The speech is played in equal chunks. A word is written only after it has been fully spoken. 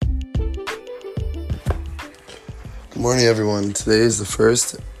Good morning, everyone. Today is the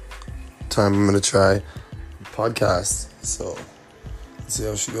first time I'm going to try podcast, so let's see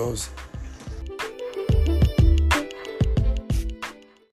how she goes.